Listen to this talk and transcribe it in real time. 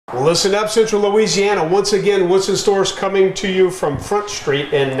Well, listen up, Central Louisiana. Once again, Woodson Stores coming to you from Front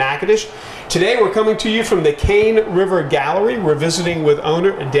Street in Natchitoches. Today we're coming to you from the Cane River Gallery. We're visiting with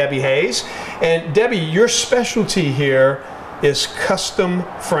owner Debbie Hayes. And Debbie, your specialty here is custom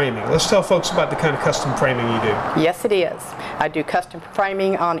framing. Let's tell folks about the kind of custom framing you do. Yes, it is. I do custom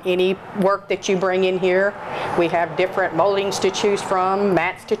framing on any work that you bring in here. We have different moldings to choose from,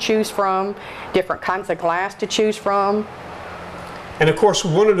 mats to choose from, different kinds of glass to choose from. And of course,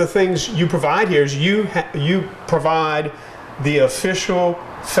 one of the things you provide here is you provide the official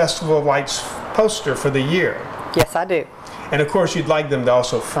Festival of Lights poster for the year. Yes, I do. And of course, you'd like them to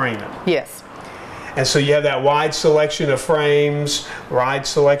also frame it. Yes. And so you have that wide selection of frames, wide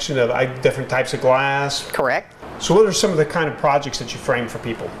selection of different types of glass. Correct. So what are some of the kind of projects that you frame for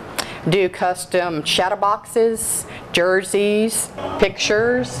people? Do custom shadow boxes, jerseys,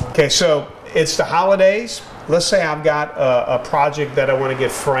 pictures. Okay, so it's the holidays. Let's say I've got a project that I want to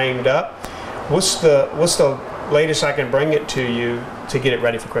get framed up. What's the latest I can bring it to you to get it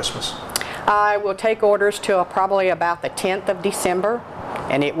ready for Christmas? I will take orders till probably about the 10th of December,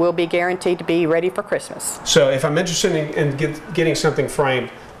 and it will be guaranteed to be ready for Christmas. So if I'm interested in getting something framed,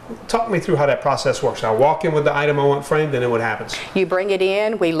 talk me through how that process works. I walk in with the item I want framed, and then what happens? You bring it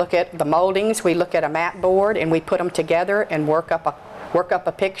in, we look at the moldings, we look at a mat board, and we put them together and work up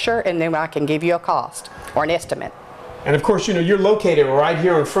a picture, and then I can give you a cost or an estimate. And of course, you know, you're located right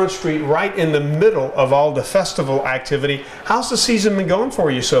here on Front Street, right in the middle of all the festival activity. How's the season been going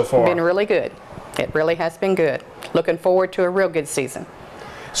for you so far? Been really good. It really has been good. Looking forward to a real good season.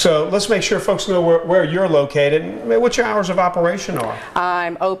 So let's make sure folks know where you're located and what your hours of operation are.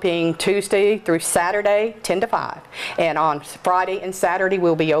 I'm open Tuesday through Saturday, 10 to 5. And on Friday and Saturday,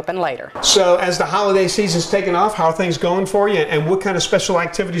 we'll be open later. So as the holiday season's taken off, how are things going for you? And what kind of special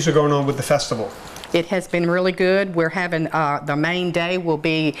activities are going on with the festival? It has been really good. We're having the main day will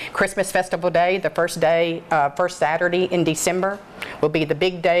be Christmas Festival Day. The first Saturday in December will be the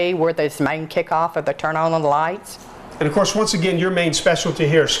big day where there's main kickoff of the turn on of the lights. And of course, once again, your main specialty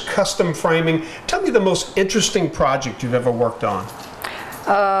here is custom framing. Tell me the most interesting project you've ever worked on.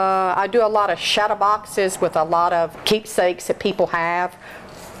 I do a lot of shadow boxes with a lot of keepsakes that people have.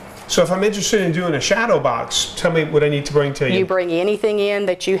 So if I'm interested in doing a shadow box, tell me what I need to bring to you. You bring anything in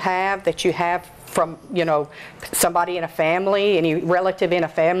that you have from, you know, somebody in a family, any relative in a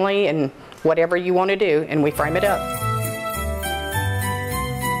family, and whatever you want to do, and we frame it up.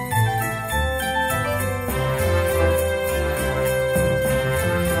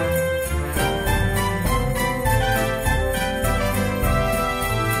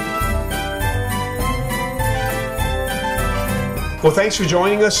 Well, thanks for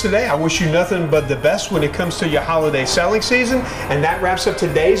joining us today. I wish you nothing but the best when it comes to your holiday selling season. And that wraps up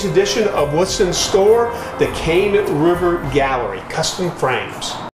today's edition of Woodson Store, the Cane River Gallery, Custom Frames.